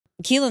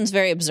Keelan's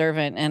very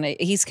observant, and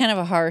he's kind of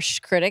a harsh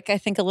critic, I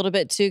think, a little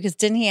bit too, because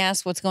didn't he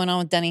ask what's going on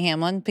with Denny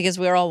Hamlin? Because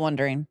we were all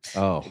wondering.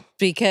 Oh.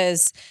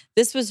 Because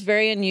this was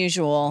very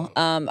unusual.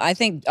 I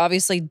think,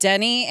 obviously,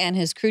 Denny and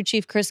his crew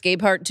chief, Chris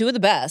Gabehart, two of the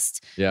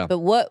best. Yeah. But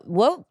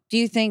what do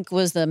you think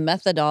was the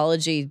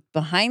methodology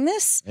behind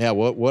this? Yeah,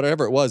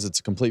 whatever it was, it's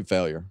a complete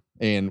failure.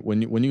 And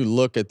when you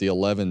look at the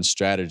 11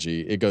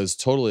 strategy, it goes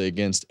totally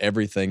against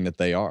everything that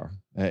they are.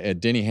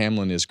 Denny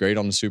Hamlin is great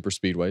on the super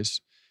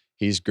speedways.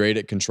 He's great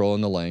at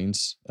controlling the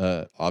lanes.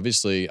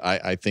 Obviously,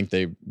 I think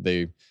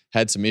they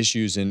had some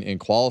issues in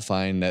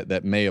qualifying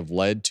that may have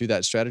led to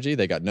that strategy.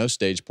 They got no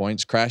stage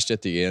points, crashed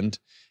at the end,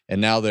 and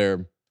now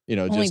they're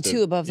only just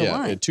two above the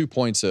line. 2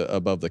 points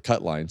above the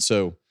cut line.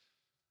 So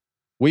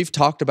we've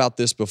talked about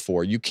this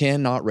before. You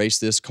cannot race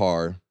this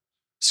car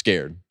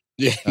scared.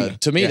 Yeah.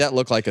 To me, that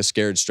looked like a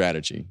scared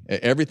strategy.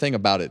 Everything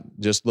about it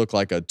just looked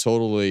like a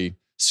totally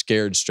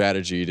scared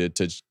strategy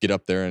to get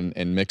up there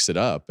and mix it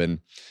up. And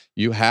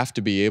you have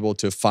to be able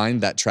to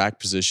find that track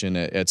position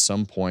at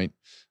some point.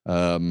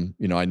 I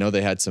know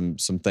they had some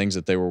things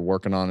that they were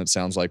working on, it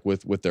sounds like,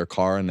 with their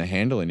car and the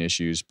handling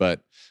issues. But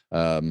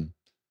I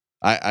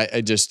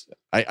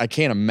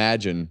can't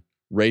imagine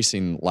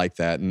racing like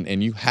that.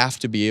 And you have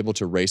to be able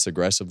to race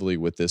aggressively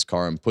with this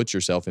car and put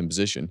yourself in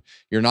position.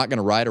 You're not going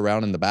to ride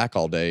around in the back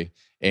all day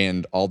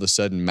and all of a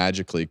sudden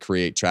magically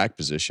create track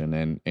position.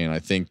 And I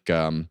think,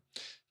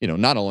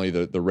 not only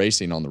the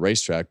racing on the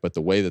racetrack, but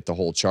the way that the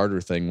whole charter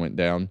thing went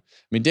down.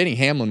 I mean, Denny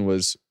Hamlin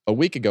was a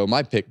week ago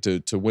my pick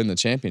to win the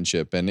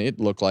championship, and it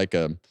looked like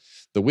the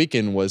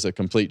weekend was a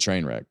complete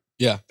train wreck.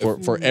 Yeah.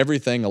 For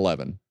everything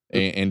 11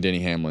 and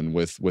Denny Hamlin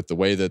with the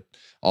way that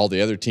all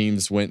the other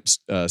teams went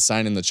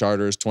signing the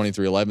charters,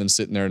 2311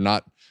 sitting there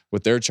not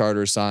with their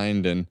charter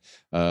signed, and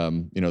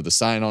the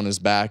sign on his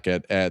back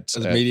at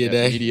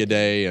media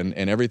day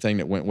and everything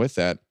that went with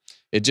that.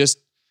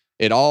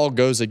 It all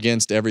goes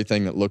against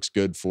everything that looks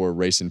good for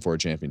racing for a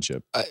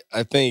championship.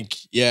 I think,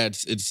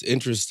 it's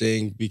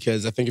interesting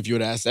because I think if you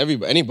would ask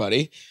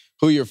anybody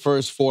who your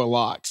first 4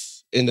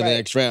 locks into the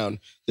next round,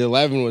 the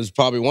 11 was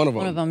probably one of them.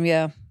 One of them,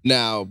 yeah.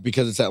 Now,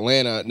 because it's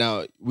Atlanta,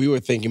 now we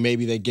were thinking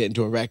maybe they'd get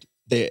into a wreck.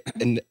 They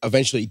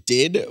eventually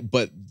did,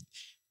 but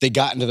they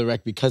got into the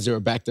wreck because they were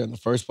back there in the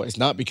first place,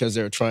 not because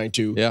they were trying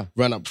to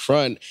run up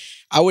front.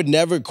 I would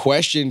never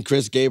question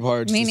Chris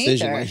Gabehart's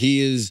decision. Like, he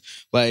is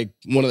like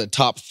one of the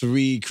top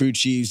 3 crew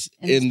chiefs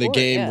in the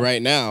game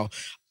right now.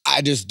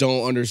 I just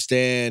don't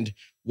understand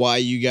why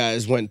you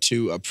guys went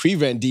to a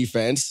prevent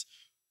defense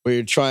where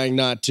you're trying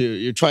not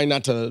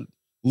to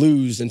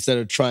lose instead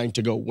of trying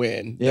to go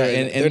win. Yeah,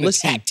 they're an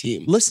attack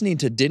team. Listening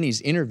to Denny's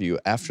interview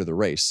after the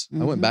race,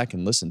 I went back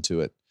and listened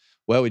to it.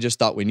 Well, we just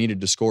thought we needed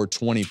to score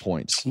 20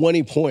 points.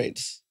 20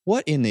 points.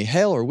 What in the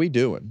hell are we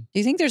doing? Do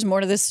you think there's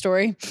more to this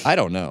story? I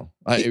don't know.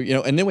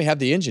 And then we have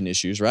the engine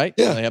issues, right?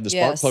 Yeah. They have the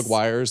spark plug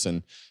wires,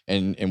 and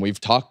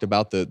we've talked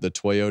about the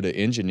Toyota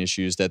engine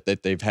issues that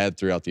they've had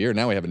throughout the year.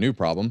 Now we have a new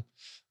problem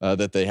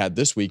that they had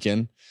this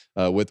weekend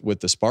with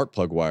the spark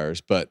plug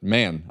wires. But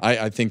man,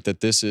 I think that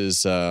this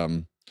is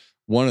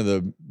one of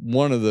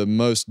the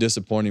most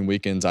disappointing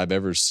weekends I've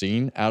ever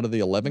seen out of the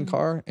 11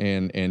 car,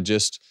 and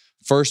just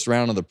first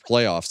round of the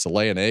playoffs to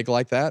lay an egg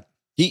like that.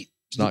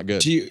 It's not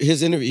good.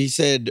 His interview, he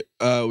said,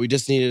 we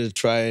just needed to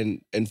try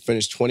and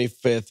finish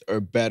 25th or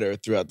better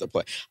throughout the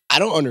play. I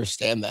don't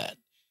understand that.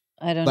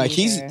 I don't like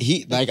either.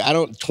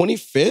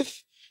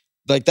 25th?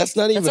 Like, that's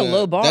not even a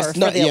low bar for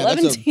the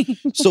 11 team.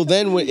 So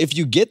then if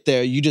you get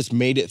there, you just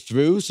made it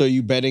through. So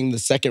you betting the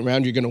second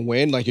round you're going to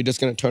win? Like, you're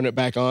just going to turn it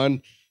back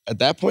on at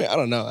that point? I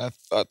don't know. I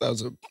thought that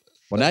was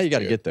Well, now you got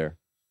to get there.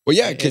 Well,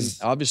 yeah,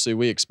 because obviously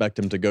we expect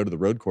him to go to the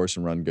road course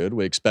and run good.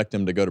 We expect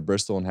him to go to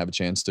Bristol and have a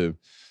chance to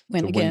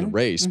win the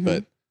race.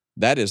 But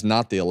that is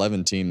not the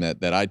 11 team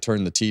that I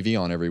turn the TV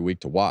on every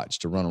week to watch,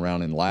 to run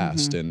around in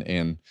last.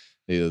 And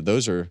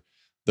those are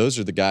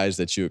the guys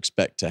that you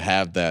expect to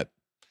have that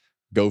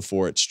go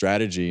for it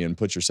strategy and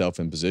put yourself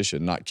in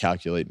position, not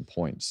calculating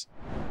points.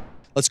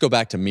 Let's go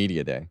back to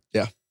media day.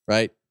 Yeah.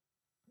 Right?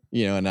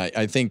 And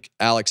I think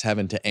Alex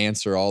having to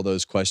answer all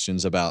those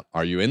questions about,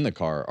 are you in the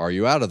car? Are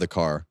you out of the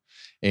car?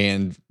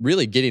 And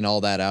really getting all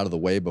that out of the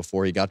way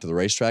before he got to the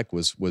racetrack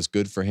was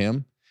good for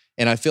him.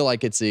 And I feel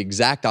like it's the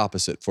exact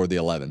opposite for the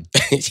 11.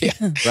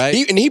 Yeah. Right?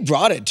 He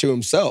brought it to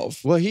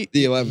himself. Well, the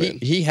 11.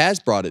 He has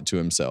brought it to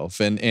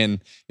himself.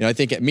 And I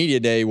think at media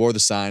day, he wore the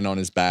sign on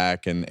his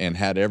back and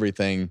had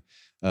everything,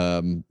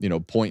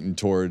 pointing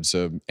towards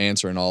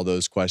answering all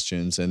those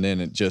questions. And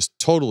then it just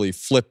totally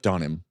flipped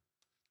on him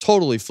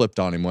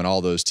when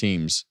all those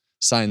teams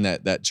signed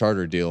that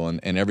charter deal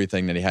and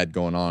everything that he had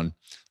going on,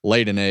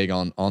 laid an egg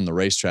on the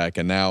racetrack.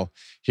 And now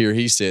here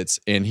he sits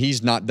and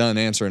he's not done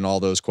answering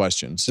all those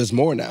questions. There's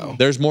more now.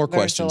 There's more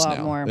questions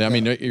now. More. I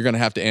mean, you're going to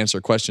have to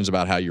answer questions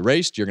about how you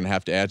raced. You're going to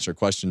have to answer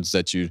questions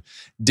that you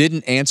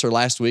didn't answer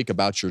last week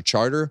about your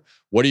charter.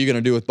 What are you going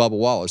to do with Bubba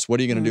Wallace? What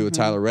are you going to do with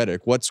Tyler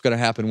Reddick? What's going to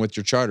happen with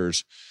your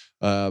charters?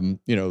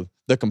 The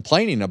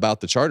complaining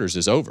about the charters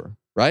is over,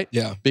 right?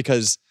 Yeah.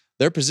 Because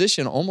their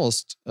position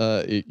almost,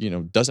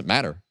 doesn't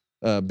matter.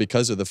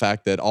 because of the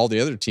fact that all the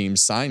other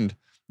teams signed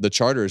the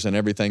charters and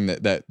everything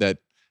that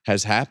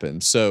has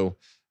happened. So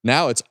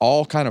now it's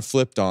all kind of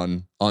flipped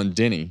on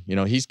Denny. You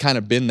know, he's kind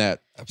of been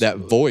that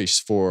voice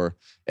for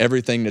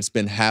everything that's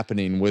been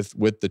happening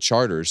with the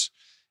charters.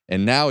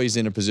 And now he's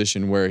in a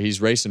position where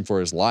he's racing for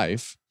his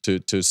life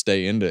to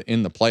stay in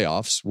the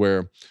playoffs,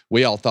 where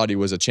we all thought he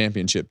was a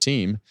championship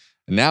team.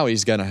 And now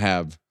he's going to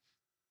have,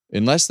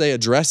 unless they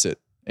address it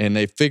and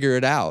they figure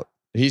it out,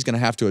 he's going to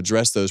have to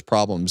address those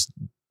problems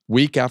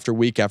week after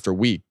week after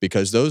week,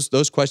 because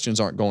those questions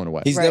aren't going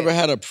away. He's never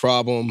had a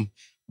problem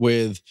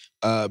with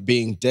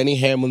being Denny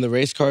Hamlin, the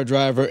race car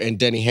driver, and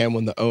Denny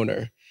Hamlin, the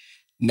owner.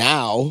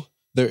 Now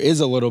there is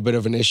a little bit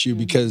of an issue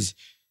because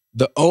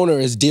the owner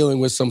is dealing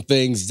with some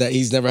things that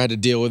he's never had to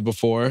deal with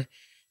before.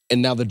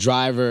 And now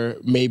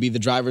maybe the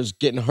driver's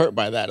getting hurt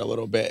by that a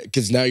little bit,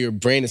 because now your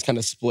brain is kind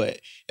of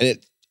split. And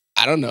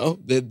I don't know,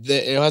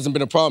 it hasn't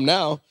been a problem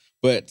now,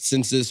 but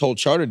since this whole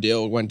charter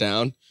deal went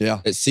down,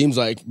 it seems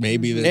like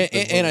maybe there's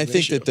and I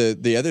think that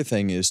the other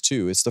thing is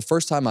too, it's the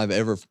first time I've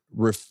ever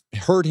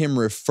heard him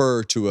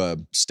refer to a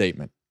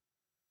statement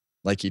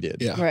like he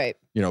did. Right.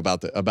 You know,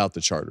 about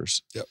the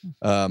charters. Yep.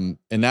 And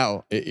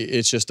now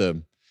it's just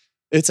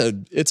it's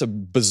a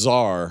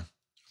bizarre.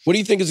 What do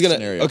you think is gonna?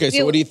 Scenario. Okay,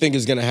 so what do you think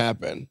is gonna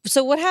happen?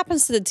 So what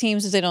happens to the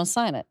teams if they don't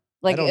sign it?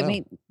 Like, I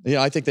mean,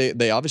 I think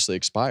they obviously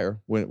expire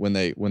when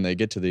they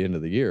get to the end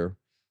of the year.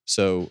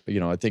 So, you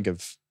know, I think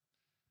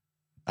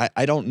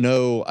I don't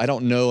know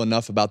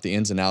enough about the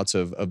ins and outs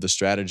of the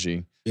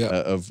strategy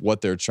of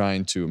what they're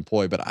trying to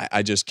employ, but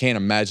I just can't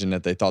imagine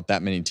that they thought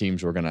that many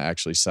teams were going to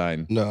actually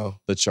sign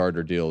the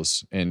charter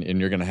deals, and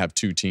you're going to have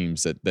two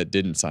teams that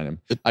didn't sign them.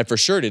 I for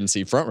sure didn't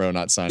see Front Row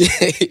not signing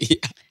them.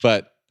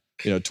 But,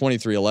 you know,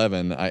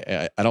 2311,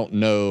 I don't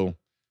know.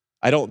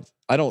 I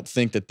don't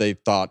think that they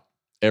thought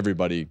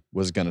everybody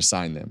was going to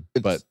sign them,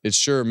 but it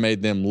sure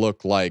made them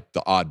look like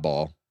the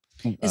oddball.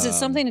 Is it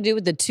something to do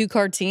with the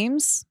 2-car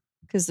teams?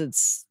 Because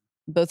it's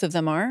both of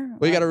them are.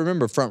 Well, you got to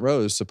remember, Front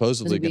Row is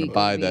supposedly going to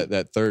buy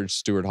that third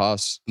Stewart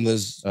Haas. And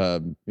there's,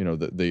 you know,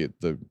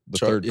 the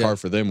third car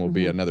for them will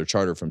be another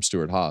charter from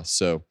Stewart Haas.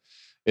 So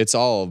it's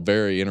all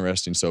very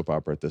interesting soap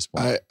opera at this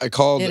point. I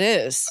called. It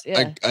is.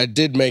 Yeah. I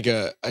did make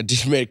an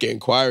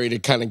inquiry to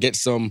kind of get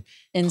some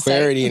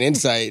clarity and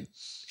insight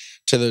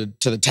to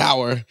the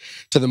tower,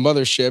 to the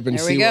mothership, and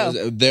see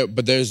what there.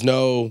 But there's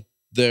no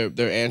their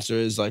answer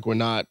is like, we're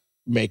not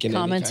making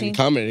commenting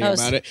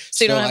about it.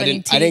 So you don't have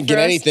I didn't get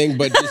anything,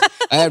 but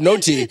I have no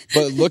tea.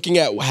 But looking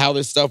at how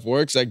this stuff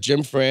works, like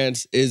Jim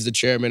France is the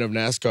chairman of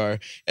NASCAR,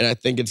 and I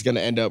think it's going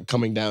to end up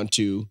coming down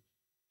to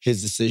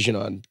his decision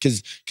on,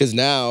 because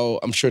now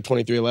I'm sure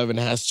 2311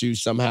 has to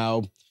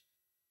somehow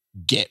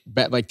get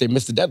back, like they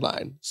missed the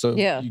deadline. So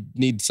you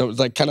need some, it's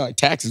like kind of like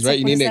taxes, right?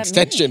 You need an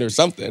extension or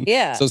something.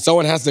 Yeah. So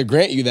someone has to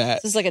grant you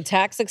that. This is like a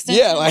tax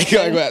extension? Yeah, like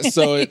that.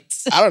 So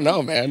I don't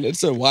know, man.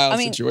 It's a wild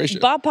situation.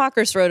 Bob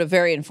Pockers wrote a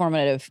very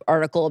informative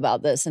article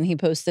about this, and he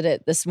posted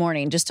it this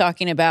morning, just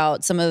talking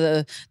about some of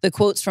the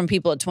quotes from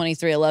people at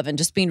 2311,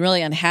 just being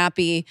really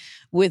unhappy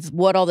with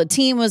what all the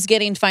team was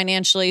getting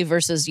financially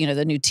versus, you know,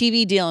 the new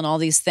TV deal and all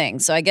these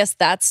things. So I guess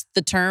that's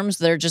the terms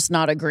they're just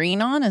not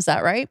agreeing on. Is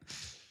that right?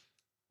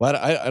 Well,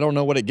 I don't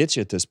know what it gets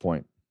you at this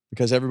point,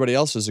 because everybody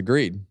else has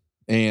agreed.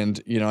 And,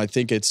 you know, I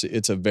think it's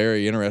a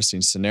very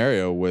interesting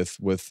scenario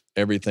with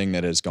everything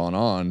that has gone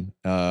on.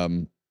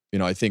 You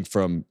know, I think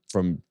from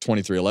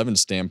 2311's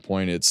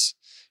standpoint,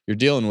 you're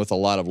dealing with a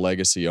lot of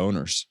legacy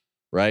owners,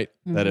 right?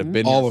 That have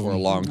been here for a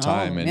long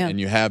time. And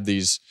you have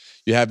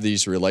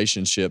these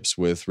relationships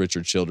with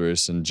Richard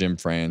Childress and Jim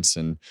France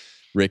and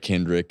Rick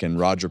Hendrick and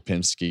Roger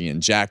Penske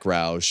and Jack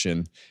Roush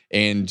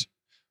and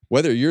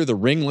whether you're the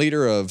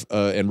ringleader of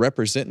and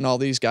representing all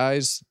these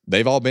guys,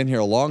 they've all been here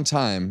a long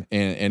time,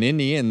 and in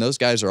the end, those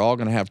guys are all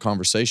going to have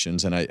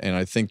conversations, and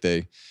I think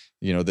they're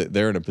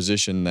in a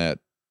position that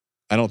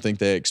I don't think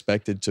they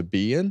expected to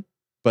be in,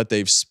 but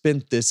they've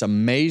spent this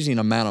amazing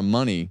amount of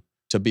money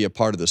to be a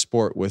part of the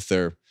sport with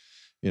their,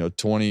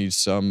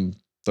 20-some,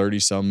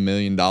 30-some $1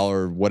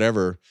 million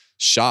whatever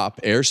shop,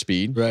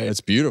 Airspeed. Right.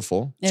 It's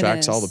beautiful,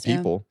 attracts all the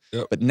people,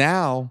 but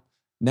now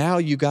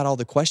you got all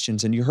the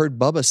questions, and you heard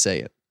Bubba say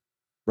it.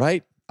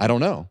 Right? I don't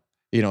know.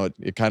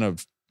 It kind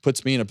of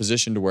puts me in a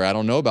position to where I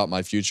don't know about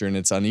my future, and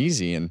it's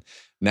uneasy. And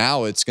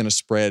now it's going to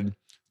spread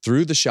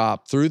through the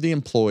shop, through the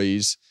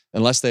employees,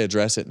 unless they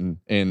address it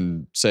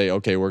and say,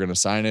 okay, we're going to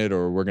sign it,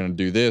 or we're going to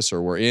do this,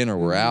 or we're in, or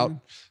we're out.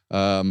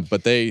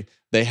 But they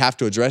have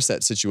to address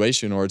that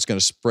situation, or it's going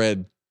to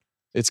spread.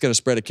 It's going to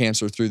spread a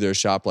cancer through their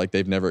shop like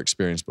they've never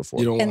experienced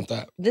before. You don't want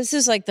that. This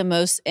is like the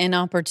most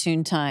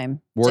inopportune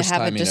time to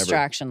have a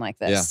distraction like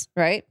this,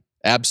 right?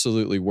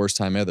 Absolutely worst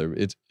time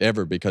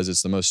ever, because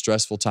it's the most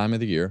stressful time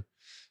of the year.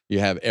 You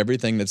have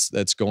everything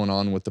that's going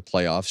on with the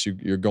playoffs.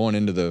 You're going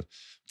into the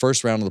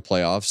first round of the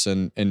playoffs,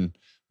 and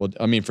well,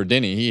 I mean, for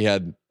Denny, he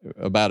had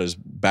about as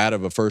bad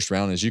of a first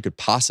round as you could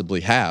possibly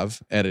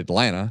have at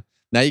Atlanta.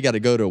 Now you got to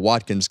go to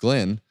Watkins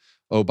Glen.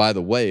 Oh, by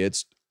the way,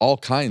 it's all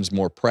kinds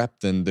more prep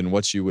than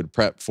what you would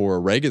prep for a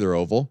regular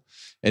oval.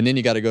 And then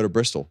you got to go to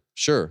Bristol.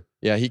 Sure,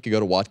 Yeah, he could go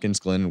to Watkins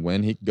Glen and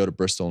win. He could go to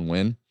Bristol and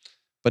win.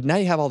 But now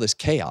you have all this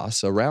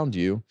chaos around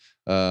you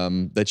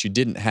that you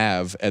didn't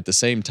have at the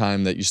same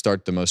time that you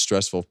start the most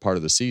stressful part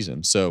of the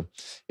season. So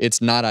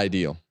it's not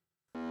ideal.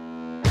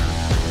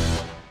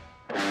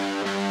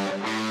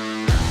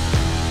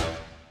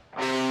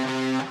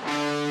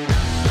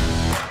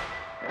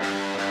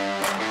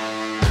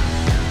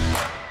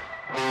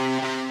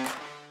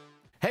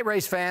 Hey,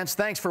 race fans,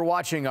 thanks for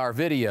watching our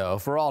video.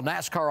 For all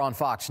NASCAR on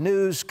Fox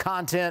News,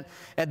 content,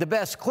 and the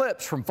best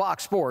clips from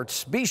Fox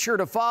Sports, be sure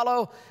to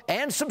follow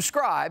and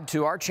subscribe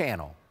to our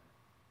channel.